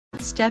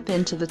Step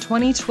into the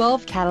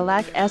 2012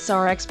 Cadillac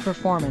SRX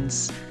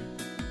Performance.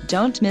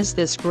 Don't miss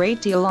this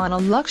great deal on a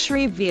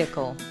luxury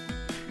vehicle.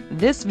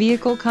 This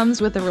vehicle comes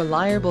with a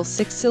reliable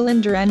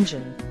 6-cylinder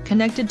engine,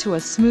 connected to a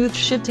smooth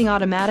shifting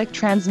automatic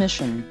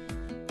transmission.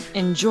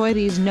 Enjoy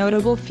these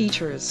notable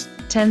features: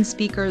 10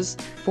 speakers,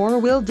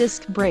 4-wheel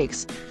disc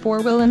brakes,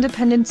 4-wheel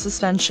independent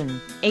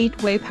suspension,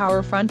 8-way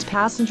power front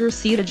passenger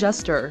seat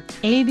adjuster,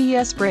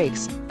 ABS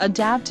brakes,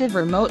 adaptive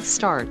remote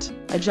start,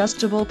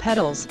 adjustable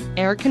pedals,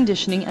 air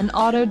conditioning and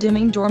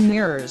auto-dimming door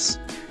mirrors.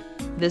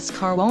 This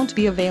car won't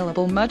be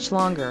available much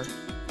longer.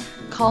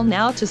 Call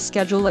now to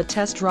schedule a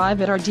test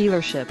drive at our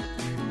dealership.